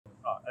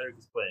Eric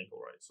is playing,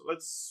 alright. So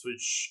let's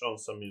switch on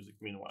some music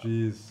meanwhile.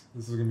 Jeez,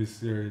 this is gonna be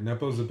scary.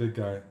 Nepo's a big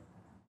guy.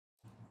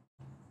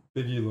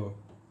 Big elo.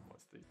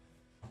 What's the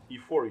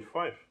E4,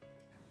 E5?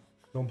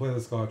 Don't play the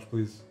scotch,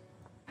 please.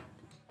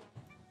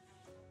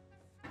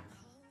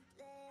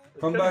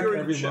 Come back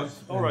every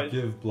month and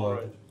give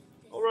blood.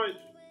 Alright.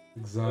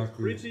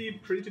 Exactly.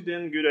 Pretty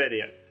damn good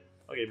idea.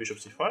 Okay, bishop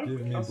c5.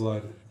 Give me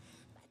blood.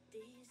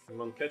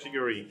 Come on,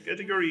 category.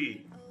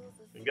 Category!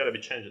 You gotta be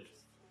changed.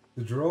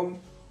 The Jerome?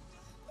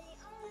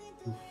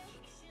 Oof.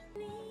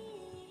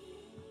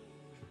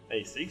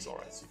 A6,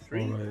 alright,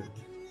 c3. Alright.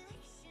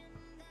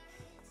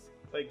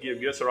 I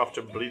guess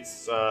after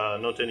Blitz,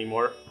 not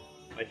anymore.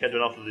 I had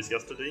enough of this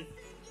yesterday.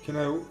 Can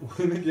I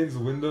win against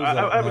Windows?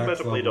 I haven't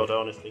better played Dota,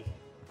 honestly.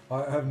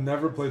 I have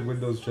never played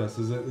Windows chess.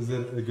 Is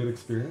it a good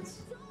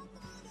experience?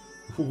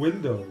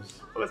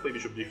 Windows. Well, let's play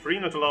bishop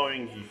d3, not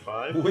allowing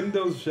e5.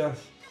 Windows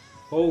chess.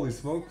 Holy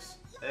smokes.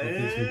 That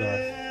takes me back.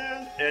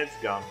 And it's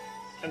gone.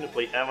 Can you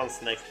play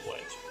Evans next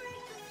white?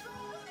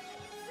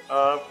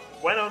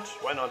 Why not?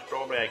 Why not?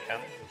 Probably I can.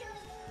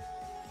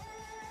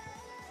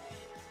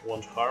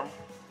 Won't harm.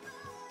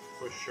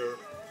 For sure.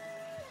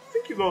 I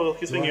think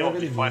he's thinking of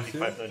d5,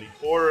 e5,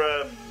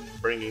 94,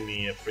 bringing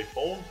me a free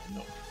pawn.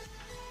 No.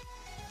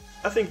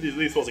 I think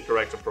this was a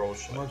correct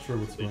approach. I'm not sure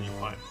what's going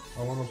on.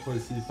 I want to play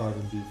c5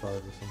 and d5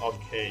 or something.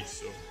 Okay,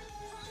 so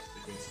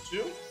between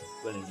c2,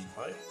 then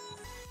d5.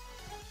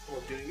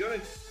 What's going on?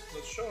 It's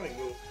not showing.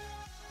 Well,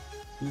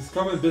 he's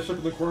coming bishop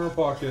in the corner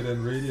pocket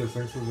and Radius.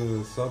 Thanks for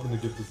the sub and the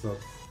gifted sub.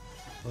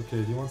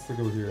 Okay, he wants to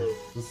go here.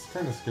 This is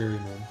kind of scary,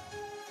 man.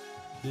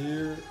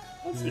 Here.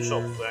 Let's switch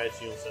off the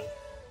iTunes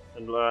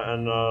and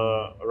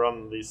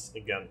run this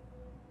again.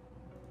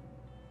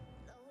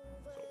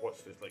 So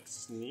what's this, like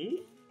Snee?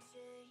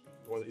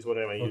 What is what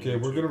am I using? Okay,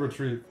 we're gonna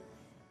retreat.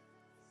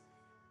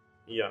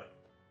 Yeah.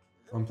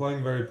 I'm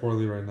playing very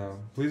poorly right now.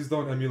 Please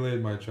don't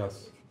emulate my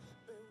chess.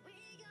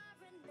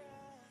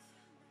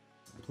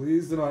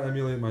 Please do not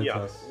emulate my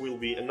chess. Yeah, will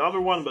be another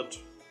one, but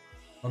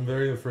I'm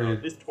very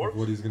afraid of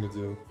what he's gonna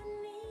do.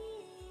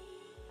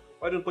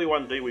 Why don't play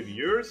one day with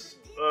yours?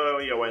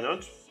 Yeah, why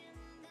not?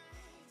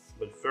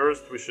 But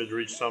first we should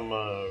reach some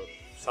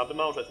sub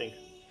amount, I think.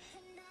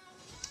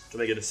 To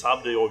make it a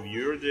sub day or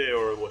viewer day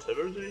or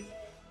whatever day.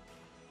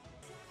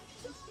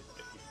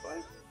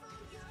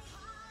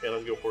 Okay,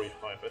 let's go for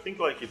e5. I think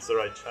like it's the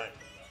right time.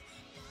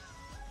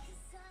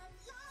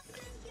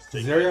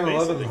 Zerion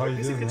 11, how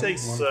you doing? If it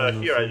takes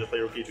here, I just play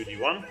rook e2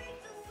 d1.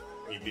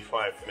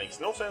 b5 makes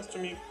no sense to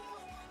me.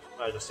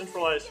 I just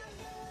centralize.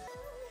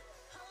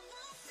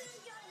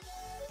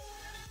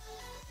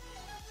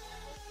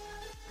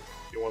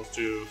 He wants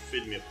to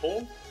feed me a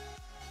pawn.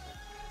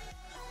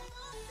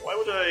 Why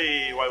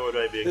would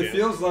I be against? It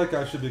feels like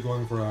I should be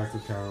going for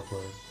active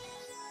counterplay.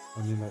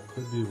 I mean, that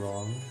could be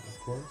wrong, of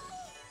course.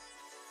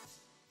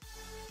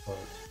 But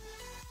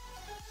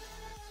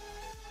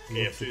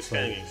okay, f2 is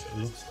hanging, so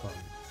it looks fun.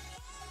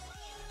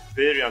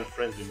 Very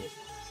unfriendly move.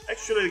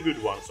 Actually a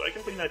good one, so I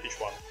can play knight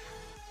h1.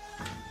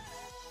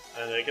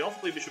 And I can also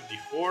play bishop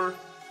d4.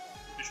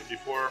 Bishop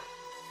d4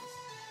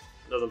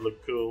 doesn't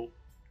look cool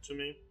to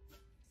me.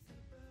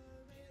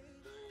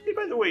 Hey,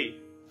 by the way,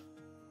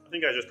 I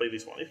think I just played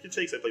this one. If he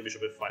takes, I play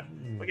bishop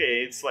f5.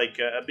 Okay, it's like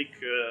a big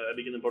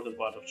and important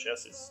part of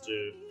chess is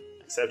to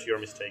accept your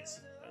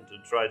mistakes and to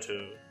try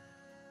to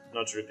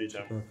not to repeat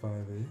them.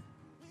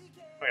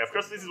 Okay, of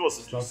course this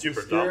was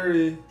super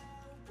dumb.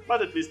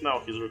 But at least now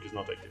his rook is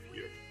not active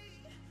here.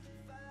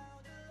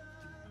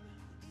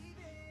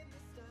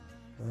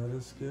 That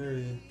is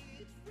scary.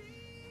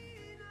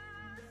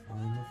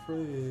 I'm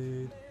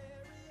afraid.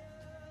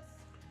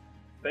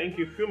 Thank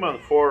you, Human,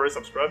 for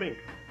subscribing.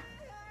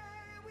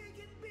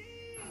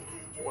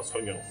 What's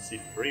going on?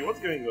 C3?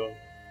 What's going on?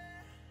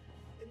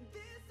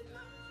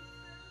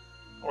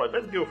 Alright,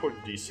 let's go for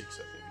d6, I think.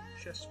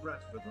 Chess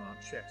Bradford on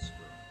chess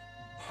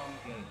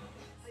room.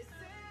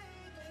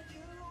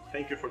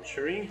 Thank you for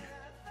cheering.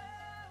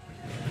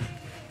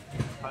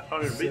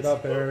 500 bits. Sit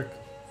up, Eric.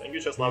 Thank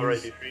you, Chess Lover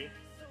 83.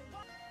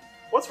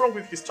 What's wrong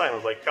with his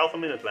time? Like half a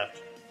minute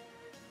left.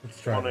 Let's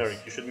try. Come on, Eric,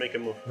 you should make a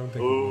move. Don't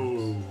think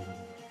ooh.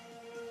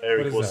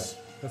 Eric was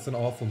That's an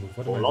awful move.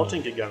 What am I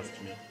plotting against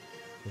me.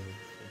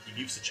 He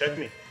gives a check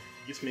me.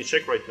 He gives me a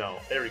check right now.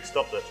 Eric,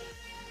 stop that.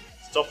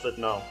 Stop that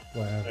now.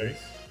 What happened?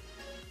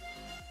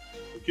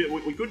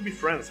 Eric. We could be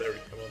friends,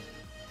 Eric. Come on.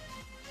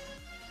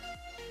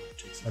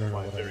 I don't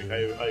know what Eric,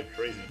 are you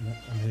crazy?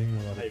 I'm hitting a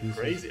lot of pieces. Are you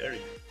crazy,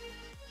 Eric?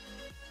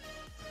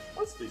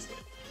 What's this thing?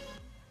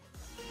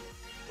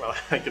 Well,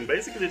 I can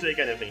basically take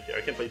anything here.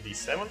 I can play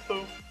d7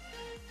 though.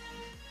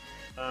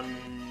 I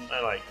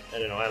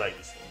don't know, I like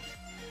this one.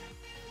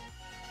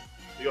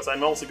 Because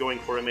I'm also going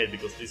for a mate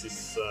because this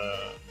is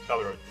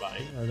covered by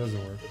it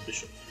doesn't work. The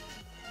bishop.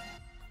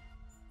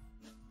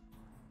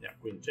 Yeah,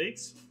 queen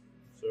takes.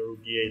 So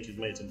rook e8 is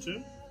mate in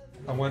 2.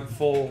 I went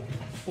full.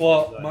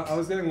 Well, nice. I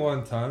was getting low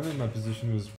on time and my position was